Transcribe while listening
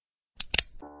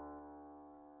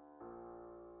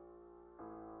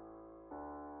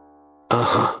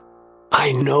Uh-huh.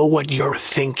 I know what you're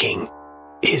thinking.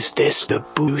 Is this the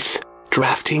booth,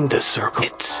 drafting the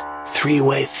circuits,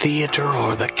 three-way theater,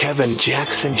 or the Kevin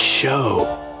Jackson show?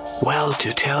 Well,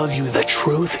 to tell you the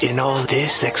truth, in all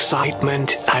this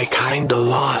excitement, I kinda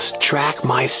lost track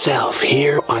myself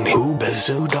here on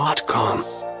Whobazoo.com.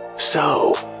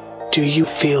 So, do you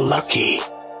feel lucky,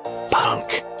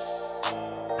 punk?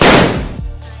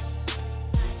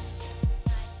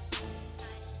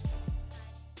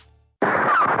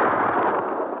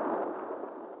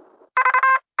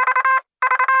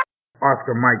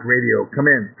 Oscar Mike Radio. Come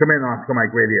in, Oscar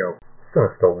Mike Radio.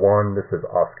 Sinister One, this is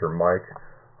Oscar Mike.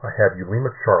 I have you,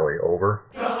 Lima Charlie, over.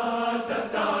 From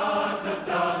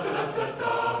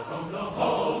the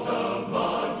halls of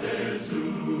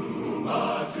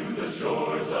Montezuma to the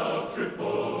shores of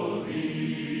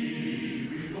Tripoli,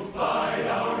 we will fight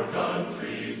our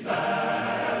country's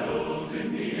battles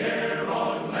in the air,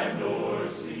 on land or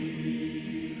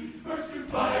sea. First to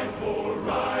fight for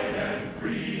right and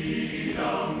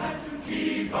freedom, and to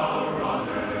keep our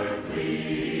honor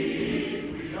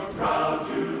clean. We are proud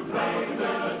to claim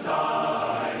the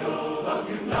title of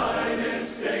United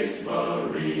States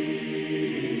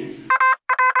Marines.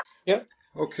 Yep.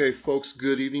 Okay, folks,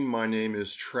 good evening. My name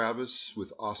is Travis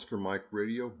with Oscar Mike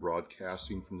Radio,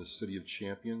 broadcasting from the City of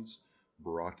Champions,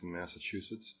 Brockton,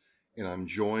 Massachusetts. And I'm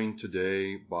joined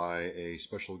today by a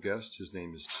special guest. His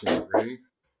name is Tim Gray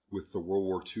with the World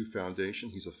War II Foundation.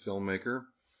 He's a filmmaker,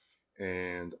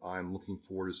 and I'm looking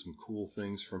forward to some cool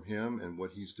things from him and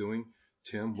what he's doing.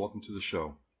 Tim, welcome to the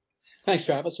show. Thanks,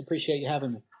 Travis. Appreciate you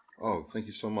having me. Oh, thank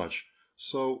you so much.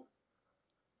 So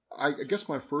I guess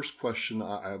my first question,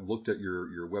 I've looked at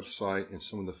your website and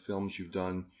some of the films you've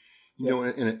done. You know,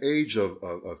 in an age of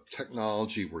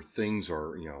technology where things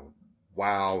are,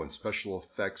 wow, and special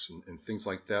effects and things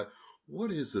like that,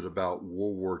 what is it about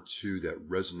World War II that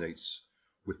resonates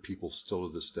with people still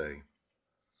to this day?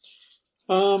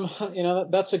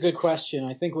 That's a good question.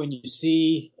 I think when you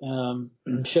see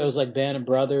shows like Band of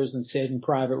Brothers and Saving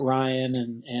Private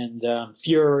Ryan and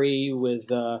Fury with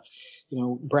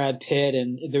Brad Pitt,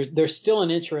 and there's still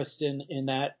an interest in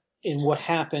that, in what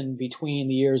happened between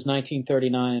the years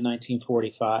 1939 and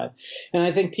 1945. And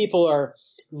I think people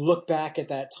look back at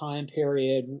that time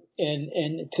period,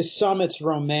 and to some it's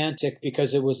romantic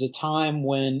because it was a time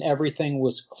when everything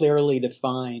was clearly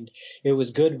defined. It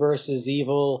was good versus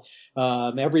evil.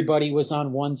 Everybody was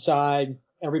on one side.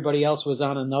 Everybody else was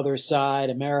on another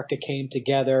side. America came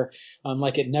together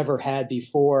like it never had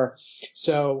before.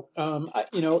 So, I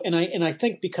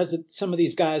think because some of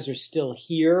these guys are still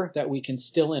here, that we can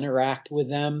still interact with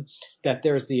them, that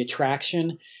there's the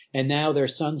attraction. And now their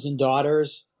sons and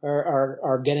daughters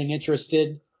are getting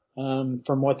interested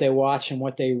from what they watch and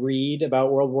what they read about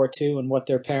World War II and what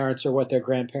their parents or what their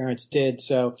grandparents did.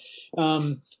 So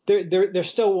they're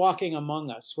still walking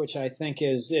among us, which I think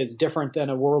is different than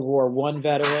a World War I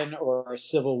veteran or a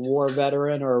Civil War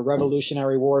veteran or a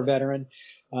Revolutionary War veteran.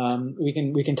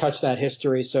 We can touch that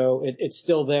history, so it's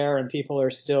still there, and people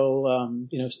are still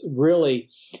really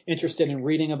interested in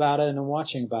reading about it and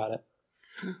watching about it.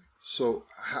 So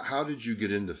how did you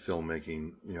get into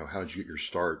filmmaking? How did you get your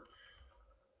start?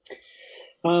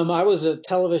 I was a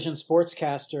television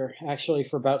sportscaster actually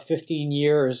for about 15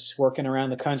 years, working around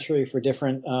the country for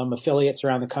different affiliates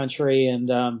around the country.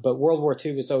 But World War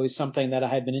II was always something that I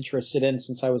had been interested in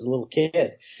since I was a little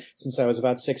kid, since I was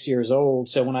about 6 years old.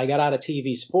 So when I got out of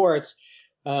TV sports,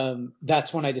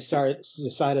 that's when I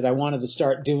decided I wanted to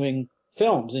start doing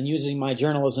films and using my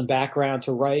journalism background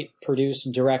to write, produce,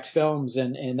 and direct films.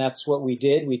 And that's what we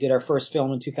did. We did our first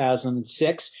film in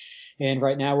 2006. And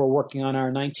right now we're working on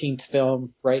our 19th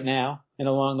film right now. And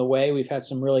along the way, we've had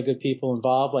some really good people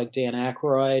involved, like Dan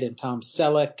Aykroyd and Tom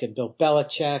Selleck and Bill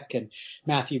Belichick, and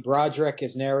Matthew Broderick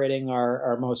is narrating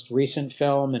our most recent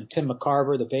film, and Tim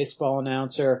McCarver, the baseball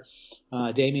announcer,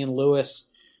 Damian Lewis.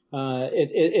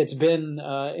 It's been,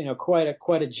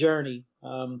 quite a journey.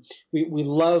 We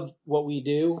love what we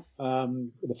do.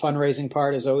 The fundraising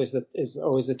part is always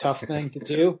the tough thing to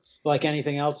do. Like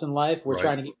anything else in life, we're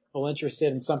trying to get people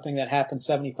interested in something that happened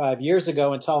 75 years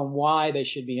ago and tell them why they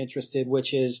should be interested,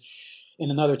 which is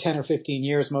in another 10 or 15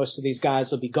 years, most of these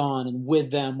guys will be gone, and with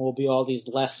them will be all these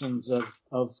lessons of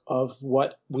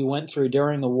what we went through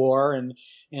during the war, and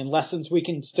lessons we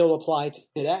can still apply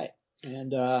today.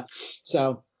 And,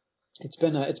 so it's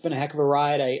been a heck of a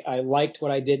ride. I liked what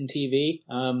I did in TV.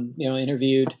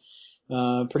 Interviewed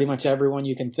pretty much everyone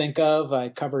you can think of. I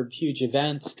covered huge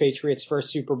events, Patriots'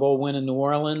 first Super Bowl win in New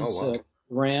Orleans. Oh, wow.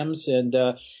 Rams, and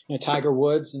Tiger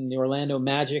Woods and the Orlando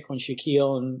Magic when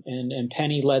Shaquille and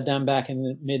Penny led them back in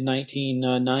the mid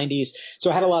 1990s.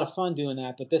 So I had a lot of fun doing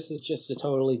that, but this is just a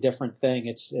totally different thing.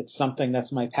 It's something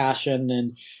that's my passion,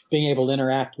 and being able to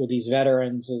interact with these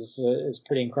veterans is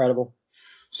pretty incredible.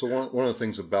 So one of the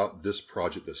things about this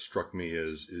project that struck me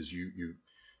is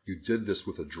you did this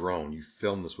with a drone. You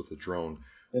filmed this with a drone.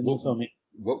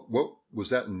 What was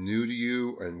that new to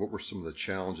you, and what were some of the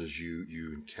challenges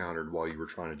you encountered while you were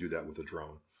trying to do that with a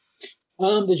drone?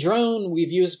 The drone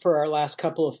we've used for our last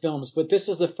couple of films, but this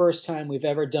is the first time we've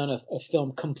ever done a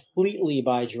film completely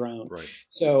by drone. Right.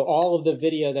 So all of the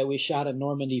video that we shot in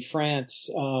Normandy, France,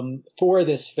 for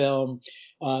this film,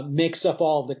 makes up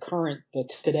all of the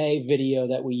today video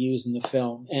that we use in the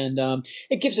film. And,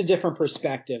 it gives a different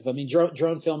perspective. I mean,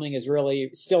 drone filming is really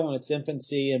still in its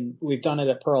infancy, and we've done it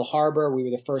at Pearl Harbor. We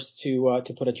were the first to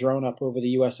put a drone up over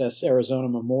the USS Arizona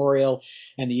Memorial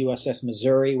and the USS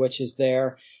Missouri, which is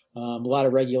there. A lot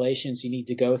of regulations you need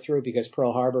to go through because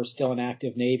Pearl Harbor is still an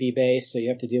active Navy base, so you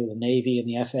have to deal with the Navy and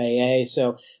the FAA.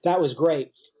 So that was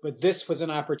great. But this was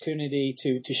an opportunity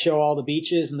to show all the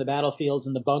beaches and the battlefields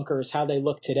and the bunkers, how they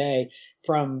look today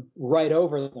from right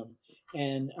over them.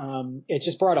 And it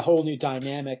just brought a whole new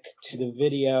dynamic to the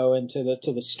video and to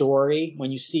the story.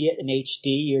 When you see it in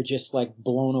HD, you're just like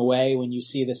blown away when you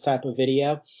see this type of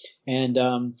video. And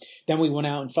then we went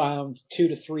out and found 2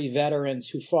 to 3 veterans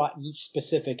who fought in each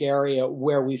specific area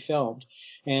where we filmed.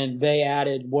 And they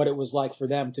added what it was like for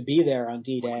them to be there on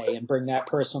D-Day and bring that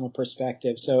personal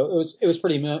perspective. So it was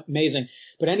pretty amazing.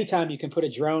 But anytime you can put a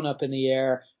drone up in the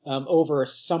air over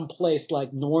some place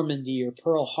like Normandy or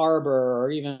Pearl Harbor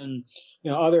or even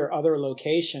other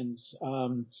locations,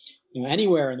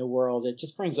 anywhere in the world, it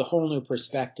just brings a whole new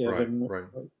perspective. Right.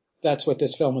 That's what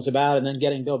this film was about. And then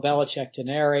getting Bill Belichick to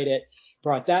narrate it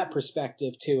brought that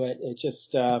perspective to it. It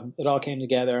just, it all came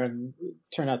together and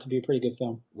turned out to be a pretty good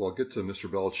film. Well, I'll get to Mr.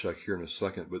 Belichick here in a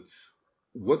second, but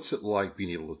what's it like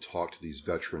being able to talk to these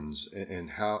veterans, and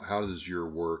how does your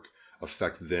work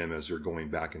affect them as they're going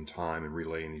back in time and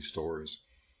relaying these stories?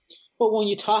 But when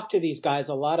you talk to these guys,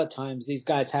 a lot of times these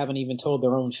guys haven't even told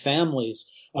their own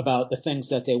families about the things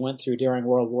that they went through during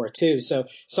World War II. So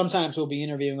sometimes we'll be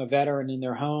interviewing a veteran in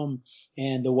their home,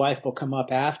 and the wife will come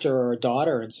up after, or a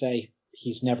daughter, and say,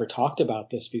 he's never talked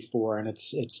about this before, and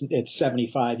it's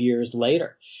 75 years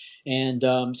later.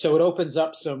 And so it opens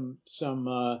up some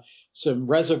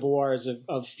reservoirs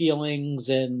of feelings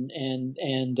and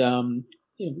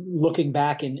looking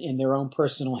back in their own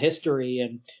personal history,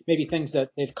 and maybe things that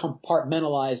they've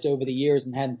compartmentalized over the years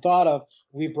and hadn't thought of,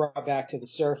 we brought back to the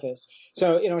surface.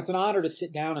 So, it's an honor to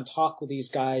sit down and talk with these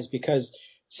guys, because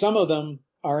some of them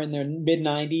are in their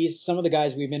mid-90s. Some of the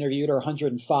guys we've interviewed are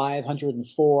 105,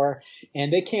 104,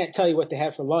 and they can't tell you what they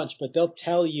had for lunch, but they'll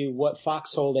tell you what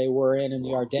foxhole they were in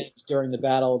the Ardennes during the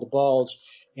Battle of the Bulge.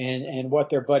 And what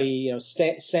their buddy,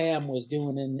 Sam was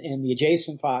doing in the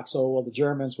adjacent foxhole while the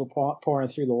Germans were pouring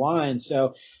through the line.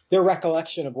 So their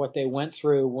recollection of what they went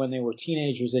through when they were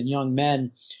teenagers and young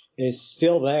men is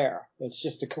still there. It's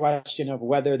just a question of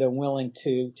whether they're willing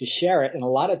to share it. And a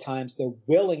lot of times they're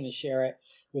willing to share it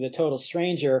with a total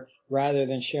stranger rather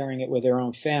than sharing it with their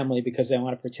own family, because they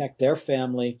want to protect their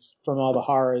family from all the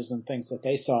horrors and things that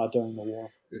they saw during the war.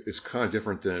 It's kind of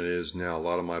different than it is now. A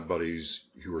lot of my buddies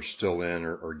who are still in,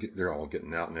 they're all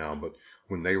getting out now, but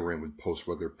when they were in, would post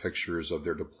their pictures of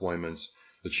their deployments,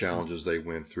 the challenges they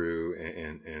went through,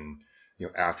 and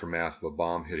aftermath of a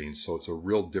bomb hitting. So it's a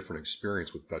real different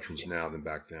experience with veterans now than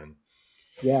back then.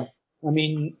 Yeah. I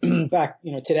mean, back,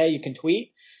 today you can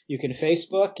tweet, you can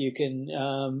Facebook, you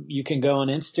can go on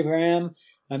Instagram.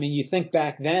 I mean, you think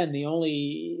back then,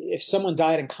 if someone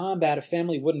died in combat, a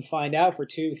family wouldn't find out for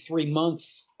 2-3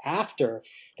 months after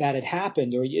that had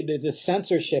happened, or the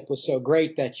censorship was so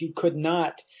great that you could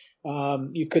not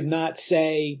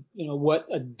say, what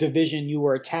a division you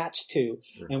were attached to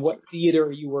and what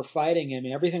theater you were fighting in. I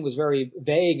mean, everything was very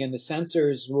vague, and the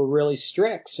censors were really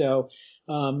strict. So,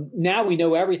 now we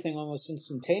know everything almost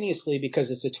instantaneously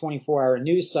because it's a 24-hour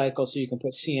news cycle. So you can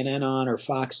put CNN on or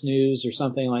Fox News or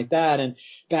something like that. And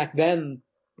back then,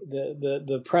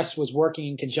 the press was working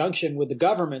in conjunction with the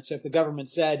government. So if the government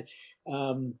said,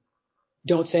 don't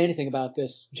say anything about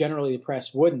this, generally the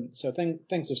press wouldn't. So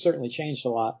things have certainly changed a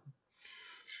lot.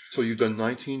 So you've done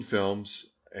 19 films,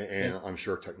 and I'm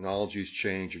sure technology's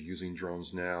changed. You're using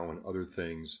drones now and other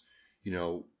things.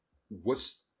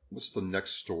 What's the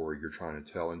next story you're trying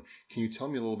to tell? And can you tell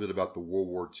me a little bit about the World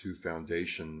War II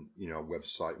Foundation,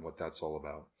 website and what that's all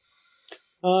about?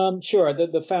 Sure.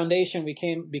 The foundation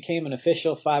became an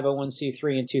official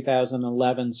 501c3 in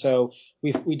 2011. So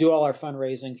we do all our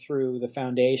fundraising through the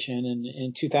foundation. And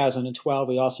in 2012,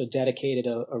 we also dedicated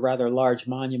a rather large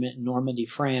monument in Normandy,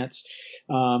 France,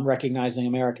 recognizing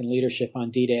American leadership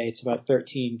on D-Day. It's about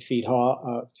 13 feet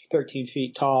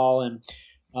tall, and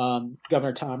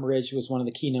Governor Tom Ridge was one of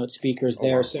the keynote speakers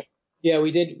there. Wow. So yeah,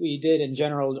 we did, and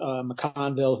General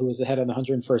McConville, who was the head of the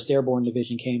 101st Airborne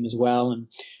Division, came as well,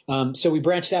 and so we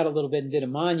branched out a little bit and did a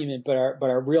monument, but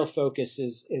our real focus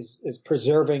is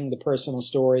preserving the personal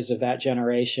stories of that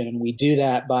generation, and we do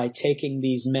that by taking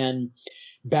these men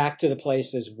back to the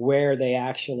places where they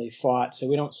actually fought. So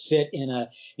we don't sit in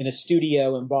a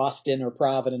studio in Boston or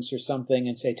Providence or something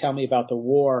and say, tell me about the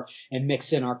war, and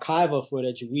mix in archival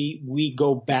footage. We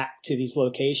go back to these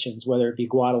locations, whether it be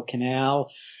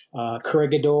Guadalcanal,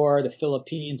 Corregidor, the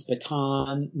Philippines,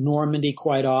 Bataan, Normandy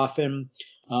quite often,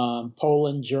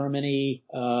 Poland, Germany,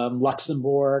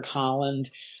 Luxembourg, Holland.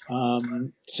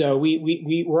 So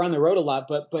we're on the road a lot,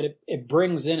 but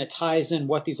it ties in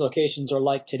what these locations are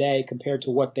like today compared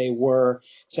to what they were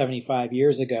 75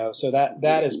 years ago. So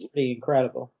that is pretty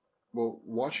incredible. Well,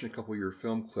 watching a couple of your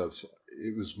film clips,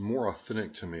 it was more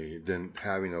authentic to me than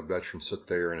having a veteran sit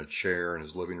there in a chair in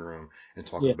his living room and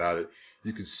talk about it.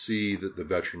 You could see that the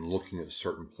veteran looking at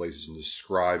certain places and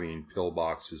describing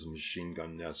pillboxes and machine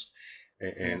gun nests.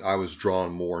 And I was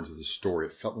drawn more into the story.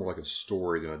 It felt more like a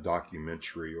story than a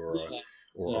documentary or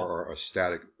a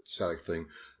static thing.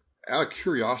 Out of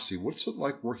curiosity, what's it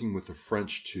like working with the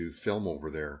French to film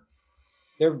over there?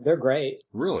 They're great.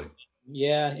 Really?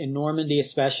 Yeah, in Normandy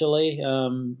especially,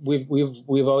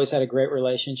 we've always had a great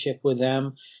relationship with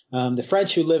them. The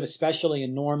French who live especially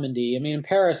in Normandy, I mean, in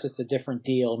Paris it's a different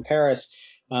deal. In Paris,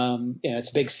 it's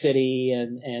a big city,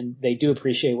 and they do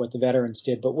appreciate what the veterans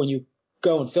did. But when you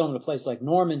go and film in a place like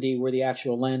Normandy, where the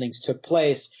actual landings took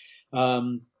place,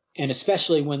 and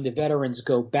especially when the veterans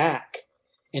go back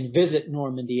and visit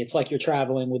Normandy, it's like you're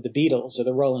traveling with the Beatles or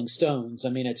the Rolling Stones.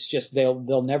 I mean, it's just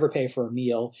they'll never pay for a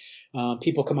meal.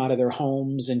 People come out of their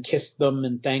homes and kiss them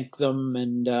and thank them,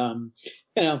 and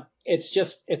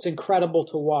it's incredible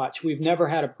to watch. We've never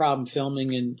had a problem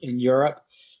filming in Europe,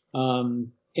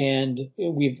 and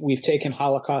we've taken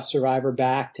Holocaust survivor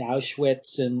back to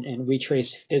Auschwitz and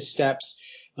retraced his steps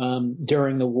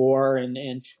during the war,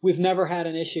 and we've never had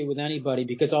an issue with anybody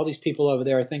because all these people over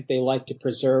there, I think they like to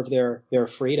preserve their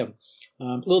freedom. A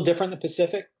little different in the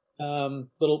Pacific,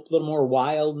 little more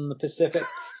wild in the Pacific,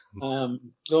 a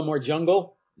little more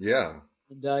jungle. Yeah.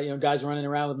 And, guys running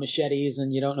around with machetes,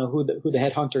 and you don't know who the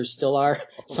headhunters still are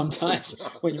sometimes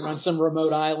when you're on some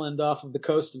remote island off of the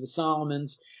coast of the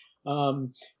Solomons.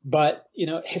 But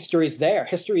history's there.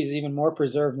 History is even more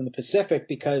preserved in the Pacific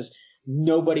because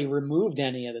nobody removed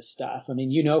any of the stuff. I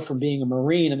mean, from being a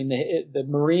Marine, I mean, the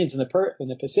Marines in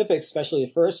the Pacific, especially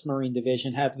the 1st Marine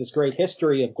Division, have this great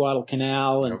history of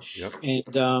Guadalcanal and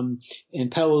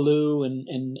Peleliu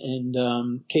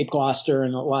and Cape Gloucester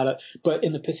and but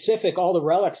in the Pacific, all the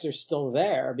relics are still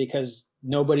there because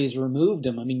nobody's removed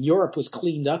them. I mean, Europe was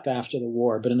cleaned up after the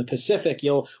war, but in the Pacific,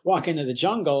 you'll walk into the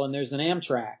jungle and there's an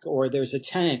Amtrak, or there's a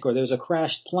tank, or there's a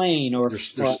crashed plane, or they're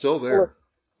still there.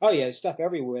 Oh yeah, there's stuff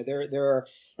everywhere. There are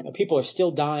people are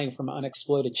still dying from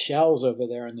unexploded shells over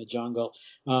there in the jungle.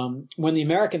 When the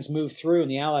Americans moved through and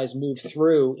the Allies moved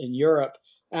through in Europe,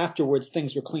 afterwards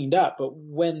things were cleaned up. But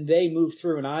when they moved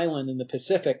through an island in the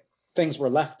Pacific, things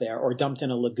were left there or dumped in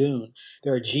a lagoon.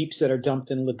 There are jeeps that are dumped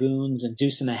in lagoons and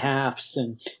deuce and a halves,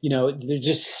 and there's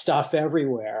just stuff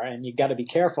everywhere, and you got to be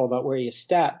careful about where you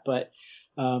step. But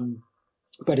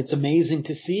it's amazing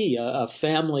to see a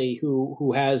family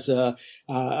who has a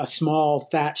small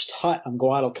thatched hut on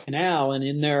Guadalcanal, and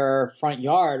in their front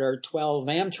yard are 12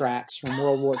 Amtraks from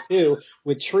World War II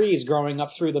with trees growing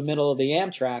up through the middle of the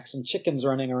Amtraks and chickens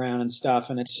running around and stuff.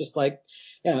 And it's just like,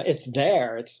 it's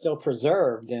there. It's still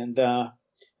preserved. And,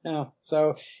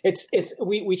 so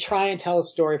we try and tell a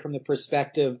story from the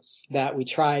perspective that we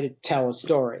try to tell a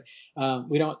story.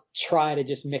 We don't try to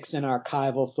just mix in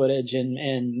archival footage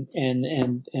and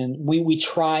we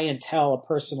try and tell a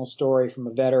personal story from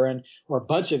a veteran or a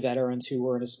bunch of veterans who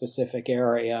were in a specific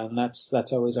area. And that's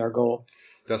always our goal.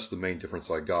 That's the main difference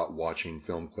I got watching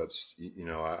film clips.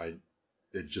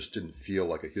 It just didn't feel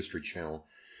like a History Channel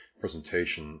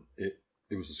presentation. It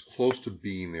was as close to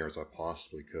being there as I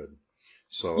possibly could.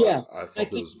 So Yeah, I thought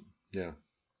it was, yeah.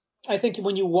 I think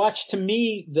when you watch, to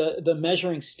me, the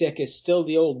measuring stick is still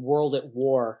the old World at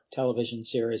War television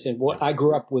series. And what I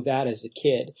grew up with that as a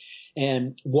kid,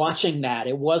 and watching that,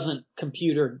 it wasn't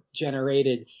computer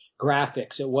generated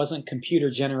graphics. It wasn't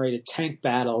computer generated tank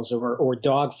battles or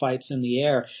dog fights in the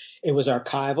air. It was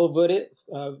archival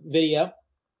video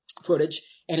footage,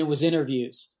 and it was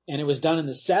interviews, and it was done in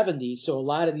the 70s. So a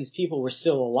lot of these people were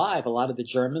still alive. A lot of the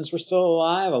Germans were still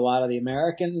alive. A lot of the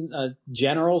American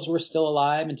generals were still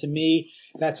alive. And to me,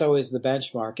 that's always the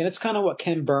benchmark. And it's kind of what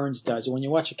Ken Burns does. When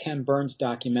you watch a Ken Burns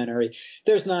documentary,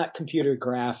 there's not computer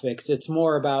graphics. It's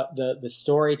more about the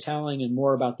storytelling and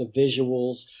more about the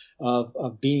visuals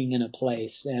of being in a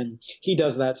place. And he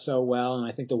does that so well. And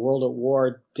I think the World at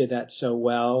War did that so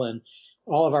well. And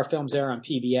all of our films air on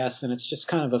PBS, and it's just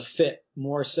kind of a fit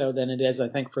more so than it is, I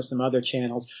think, for some other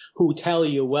channels who tell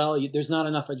you, well, there's not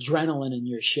enough adrenaline in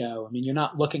your show. I mean, you're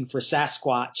not looking for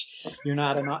Sasquatch. You're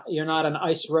not an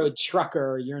ice road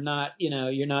trucker. You're not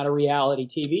a reality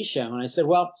TV show. And I said,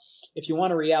 well, if you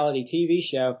want a reality TV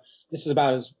show, this is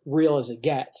about as real as it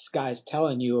gets. Guys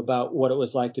telling you about what it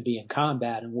was like to be in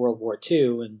combat in World War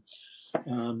II.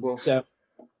 And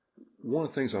one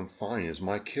of the things I'm finding is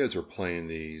my kids are playing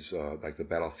these, like the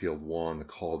Battlefield 1, the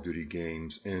Call of Duty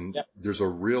games, and there's a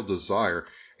real desire.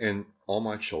 And all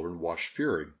my children watch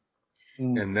Fury.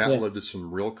 And that led to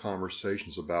some real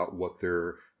conversations about what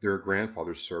their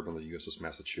grandfathers served on the USS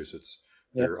Massachusetts.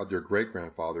 Their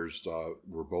great-grandfathers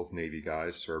were both Navy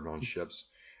guys, served on ships.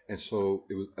 And so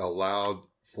it was allowed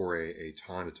for a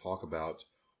time to talk about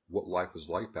what life was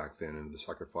like back then and the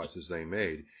sacrifices they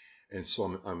made. And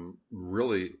so I'm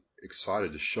really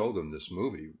excited to show them this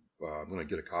movie. I'm going to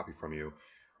get a copy from you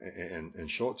and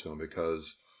show it to them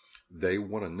because they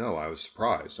want to know. I was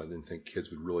surprised. I didn't think kids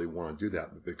would really want to do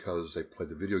that, but because they play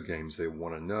the video games, they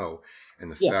want to know.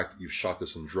 And the fact that you shot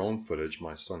this in drone footage,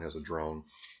 my son has a drone.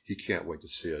 He can't wait to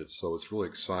see it. So it's really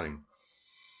exciting.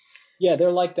 Yeah,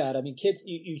 they're like that. I mean, kids,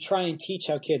 you try and teach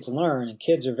how kids learn, and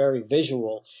kids are very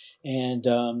visual. And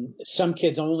some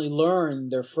kids only learn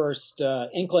their first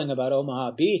inkling about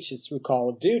Omaha Beach is through Call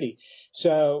of Duty.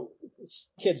 So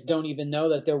kids don't even know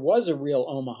that there was a real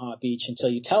Omaha Beach until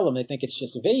you tell them. They think it's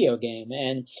just a video game,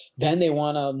 and then they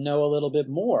want to know a little bit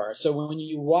more. So when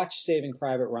you watch Saving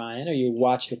Private Ryan, or you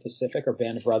watch The Pacific or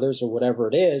Band of Brothers or whatever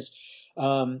it is,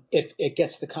 it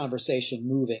gets the conversation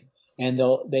moving. And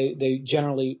they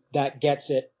generally, that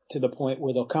gets it to the point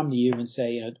where they'll come to you and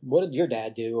say, what did your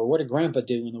dad do? Or what did grandpa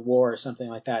do in the war or something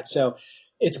like that? So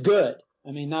it's good.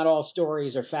 I mean, not all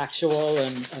stories are factual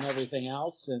and everything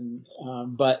else.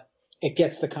 But it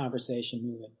gets the conversation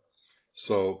moving.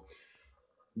 So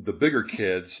the bigger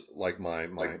kids, like my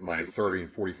 30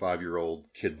 and 45-year-old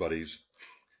kid buddies,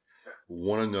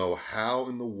 want to know how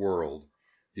in the world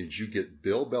did you get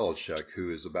Bill Belichick,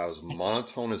 who is about as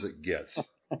monotone as it gets?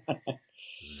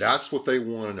 That's what they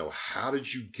want to know. How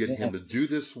did you get him to do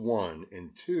this? One,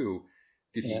 and two,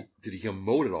 did he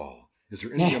emote at all? Is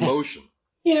there any emotion?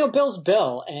 Bill's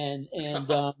Bill, and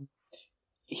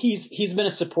he's been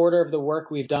a supporter of the work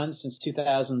we've done since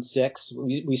 2006.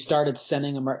 We started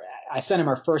sending him. I sent him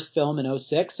our first film in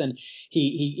 2006, and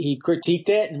he critiqued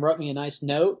it and wrote me a nice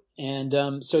note. And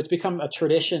so it's become a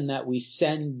tradition that we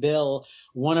send Bill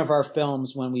one of our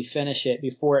films when we finish it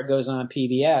before it goes on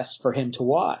PBS for him to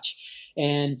watch.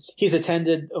 And he's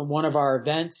attended one of our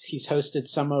events. He's hosted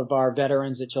some of our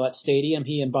veterans at Gillette Stadium,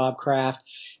 he and Bob Kraft.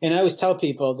 And I always tell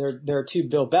people there are two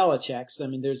Bill Belichicks. I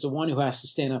mean, there's the one who has to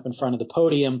stand up in front of the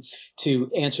podium to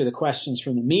answer the questions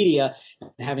from the media.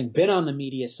 And having been on the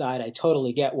media side, I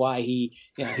totally get why he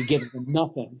gives them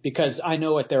nothing, because I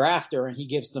know what they're after and he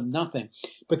gives them nothing.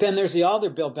 But then there's the other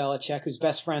Bill Belichick who's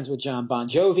best friends with John Bon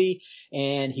Jovi,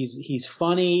 and he's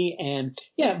funny. And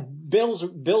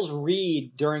Bill's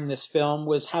read during this film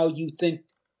was how you think,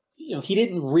 he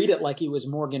didn't read it like he was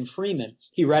Morgan Freeman.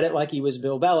 He read it like he was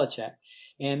Bill Belichick.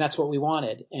 And that's what we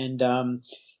wanted. And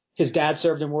his dad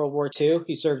served in World War II.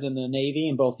 He served in the Navy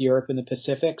in both Europe and the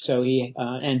Pacific. So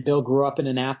and Bill grew up in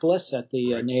Annapolis at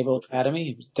the Naval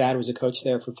Academy. His dad was a coach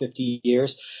there for 50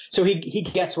 years. So he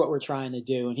gets what we're trying to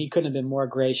do, and he couldn't have been more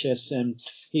gracious. And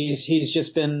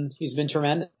he's been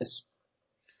tremendous.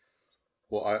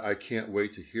 Well, I can't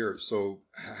wait to hear it. So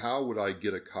how would I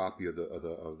get a copy of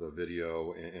the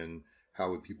video, and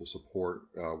how would people support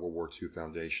World War II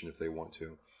Foundation if they want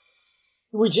to?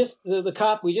 We just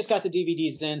got the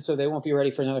DVDs in, so they won't be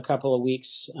ready for another couple of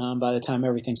weeks by the time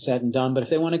everything's said and done. But if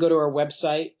they want to go to our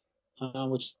website,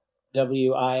 which is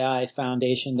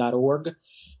wiifoundation.org,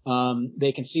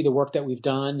 they can see the work that we've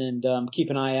done, and keep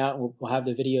an eye out. We'll have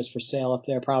the videos for sale up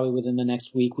there probably within the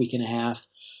next week and a half.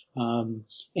 And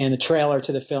the trailer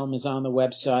to the film is on the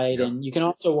website. Yeah. And you can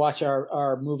also watch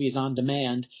our movies on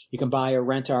demand. You can buy or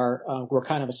rent we're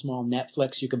kind of a small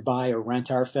Netflix. You can buy or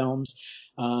rent our films,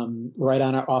 right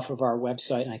off of our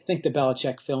website. And I think the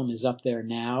Belichick film is up there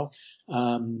now.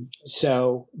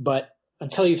 But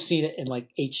until you've seen it in like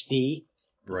HD,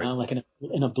 Right. like in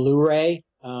a Blu-ray,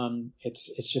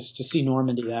 it's just to see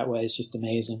Normandy that way is just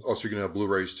amazing. Oh, so you're going to have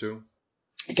Blu-rays too?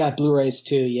 Got Blu-rays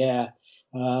too, yeah.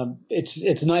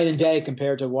 It's night and day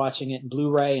compared to watching it in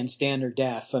Blu-ray and standard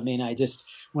def. I mean,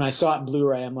 when I saw it in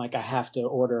Blu-ray, I'm like, I have to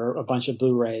order a bunch of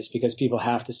Blu-rays because people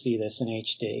have to see this in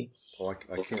HD. Well,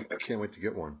 I can't wait to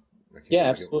get one. Yeah,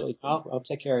 absolutely. I'll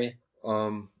take care of you.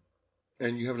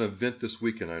 And you have an event this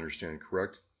weekend, I understand,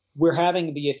 correct? We're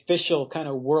having the official kind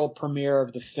of world premiere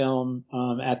of the film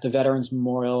at the Veterans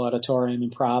Memorial Auditorium in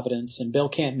Providence, and Bill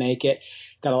can't make it.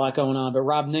 Got a lot going on, but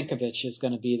Rob Ninkovich is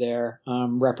going to be there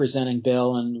representing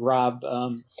Bill, and Rob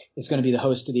is going to be the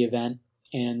host of the event,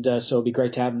 and so it'll be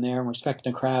great to have him there. And we're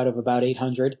expecting a crowd of about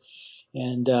 800,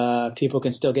 and people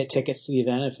can still get tickets to the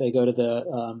event if they go to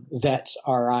the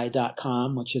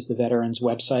vetsri.com, which is the veterans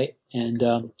website, and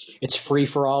it's free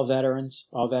for all veterans.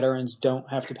 All veterans don't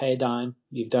have to pay a dime.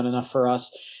 You've done enough for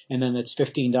us. And then it's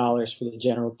 $15 for the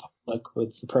general public,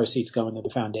 with the proceeds going to the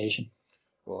foundation.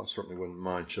 Well, I certainly wouldn't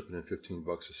mind chipping in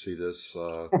 $15 to see this.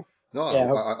 No,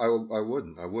 Yeah, I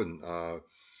wouldn't.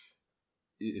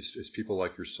 It's people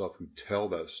like yourself who tell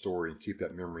that story and keep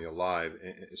that memory alive,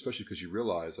 and especially because you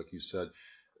realize, like you said,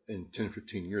 in 10,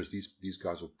 15 years, these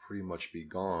guys will pretty much be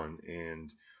gone.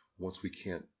 And once we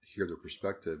can't hear their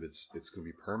perspective, it's going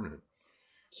to be permanent.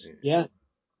 Yeah.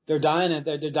 They're dying at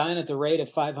the rate of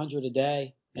 500 a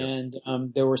day. Yeah. And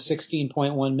there were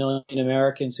 16.1 million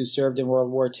Americans who served in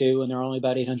World War II, and there are only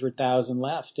about 800,000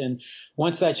 left. And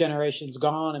once that generation's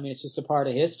gone, I mean, it's just a part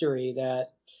of history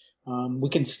that we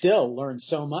can still learn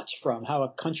so much from, how a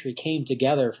country came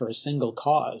together for a single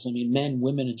cause. I mean, men,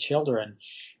 women, and children.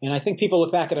 And I think people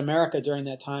look back at America during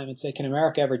that time and say, can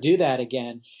America ever do that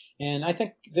again? And I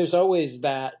think there's always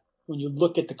that when you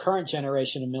look at the current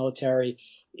generation of military,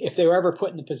 if they were ever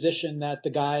put in the position that the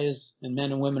guys and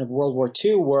men and women of World War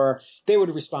II were, they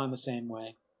would respond the same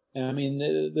way. I mean,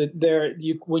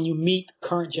 when you meet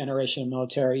current generation of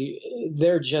military,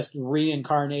 they're just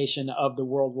reincarnation of the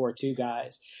World War II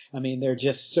guys. I mean, they're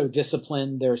just so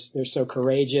disciplined. They're so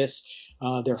courageous.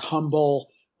 They're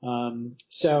humble.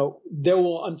 So there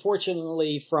will,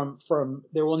 unfortunately,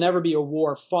 there will never be a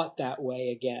war fought that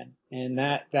way again. And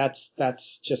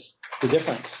that's just the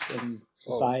difference in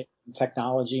society and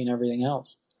technology and everything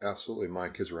else. Absolutely. My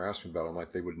kids were asking about it. I'm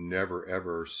like, they would never,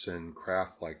 ever send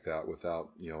craft like that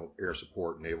without, air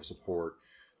support, naval support.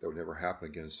 That would never happen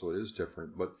again. So it is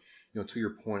different. But, to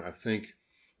your point, I think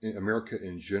in America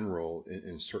in general,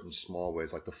 in certain small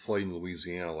ways, like the flooding in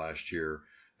Louisiana last year,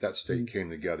 that state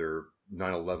came together.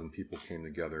 9/11 people came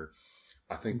together.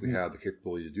 I think we have the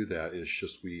capability to do that. It's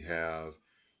just we have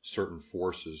certain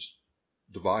forces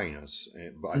dividing us.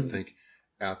 But I think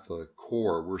at the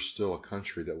core, we're still a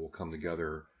country that will come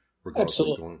together regardless of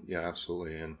what's going on. Yeah,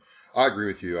 absolutely. And I agree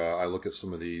with you. I look at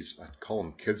some of these, I call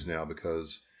them kids now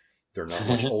because they're not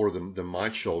much older than my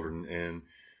children, and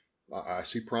I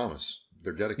see promise.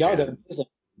 They're dedicated. Yeah, they're amazing.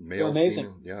 Male, amazing.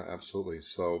 Female. Yeah, absolutely.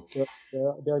 So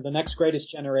they're the next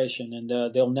greatest generation, and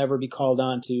they'll never be called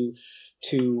on to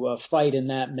fight in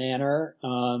that manner.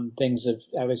 Things have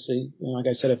obviously, like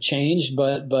I said, have changed,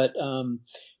 but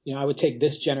I would take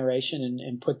this generation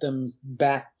and put them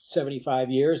back 75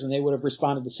 years, and they would have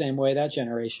responded the same way that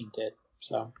generation did.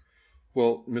 So,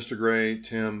 well, Mr. Gray,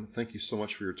 Tim, thank you so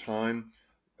much for your time.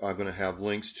 I'm going to have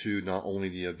links to not only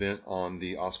the event on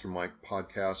the Oscar Mike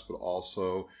podcast, but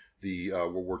also the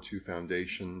World War II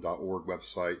Foundation.org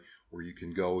website, where you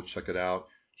can go check it out.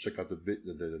 Check out the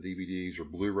DVDs or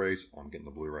Blu-rays. I'm getting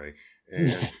the Blu-ray,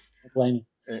 and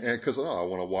because I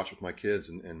want to watch with my kids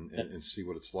and see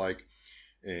what it's like.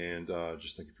 And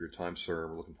just thank you for your time, sir.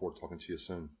 We're looking forward to talking to you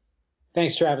soon.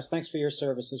 Thanks, Travis. Thanks for your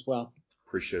service as well.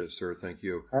 Appreciate it, sir. Thank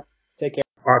you. All right. Take care.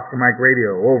 Oscar Mike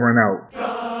Radio, over and out.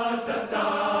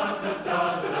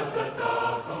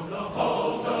 From the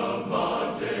halls of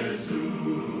Montezuma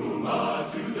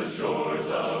to the shores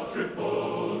of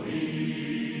Tripoli,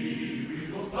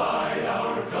 we will fight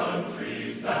our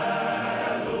country's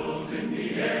battles in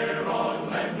the air, on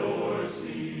land or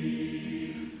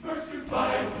sea. First to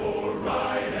fight for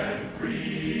right and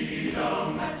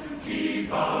freedom, and to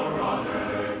keep our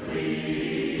honor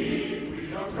clean.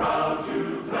 We are proud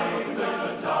to claim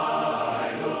the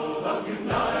title of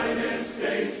United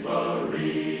States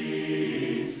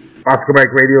Marines. Oscar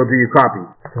Mike Radio, do you copy?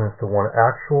 Mr. 1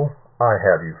 Actual, I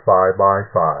have you 5 by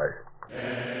 5.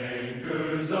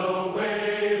 Anchors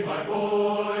away, my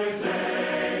boys,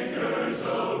 anchors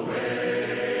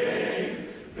away.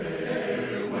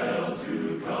 Farewell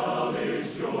to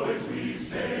college joys, we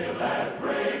sail at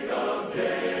break of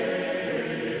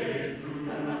day.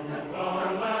 Through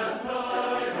our last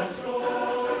night on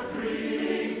shore,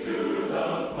 drink to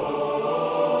the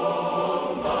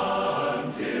foam,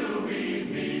 until we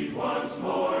meet once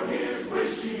more. Here's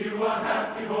wishing you a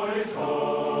happy voyage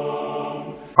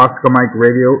home. Oscar Mike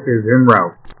Radio is en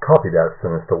route. Copy that,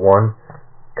 Sinister One.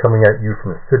 Coming at you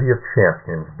from the City of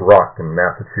Champions, Brockton,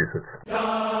 Massachusetts.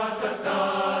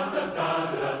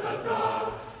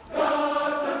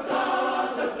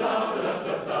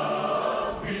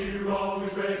 We're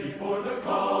always ready for the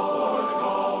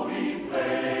call, we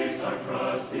place our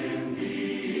trust in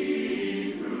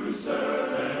thee. Through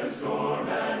surf and storm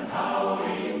and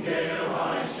howling gale,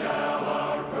 high shall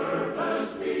our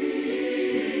purpose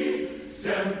be.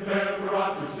 Semper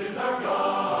Paratus is our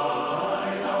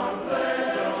guide, our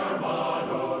pledge, our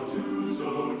motto too,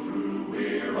 so true.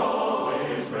 We're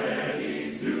always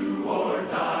ready, do or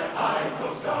die. I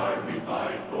Coast Guard, we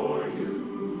fight for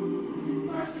you.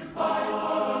 First to fight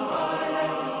for the line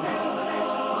and to build the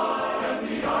nation high, and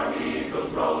the army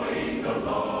goes rolling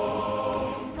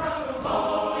along. Proud of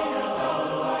all we have done,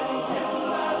 fighting till the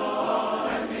battle's won,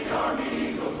 and the army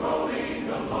goes rolling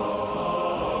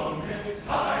along. And it's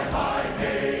high, high,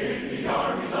 hey, the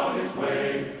army's on its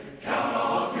way. Count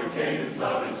off your cadence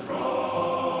loud and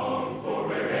strong, for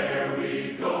where'er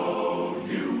we go,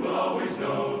 you will always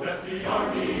know that the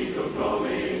army goes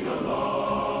rolling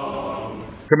along.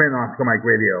 Come in, Oscar Mike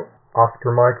Radio.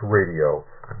 Oscar Mike Radio,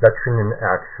 veteran in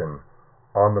action.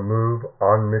 On the move,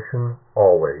 on mission,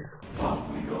 always. Off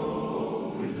we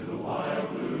go into the wild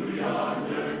blue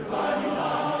yonder, climbing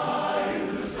high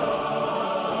into the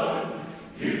sun.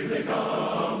 Here they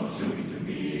come, soon to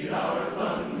meet our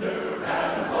thunder.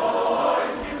 And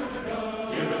boys, give her the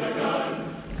gun, give her the gun.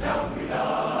 Down we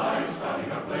lie,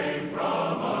 spouting our flame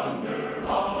from under.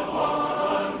 Off the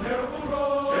one, terrible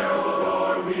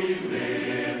roar, we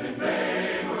live in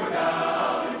flame, we're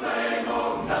down in flame.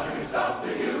 Oh, nothing can stop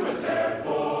the U.S. Air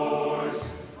Force.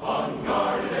 On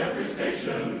guard at every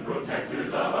station,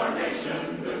 protectors of our nation.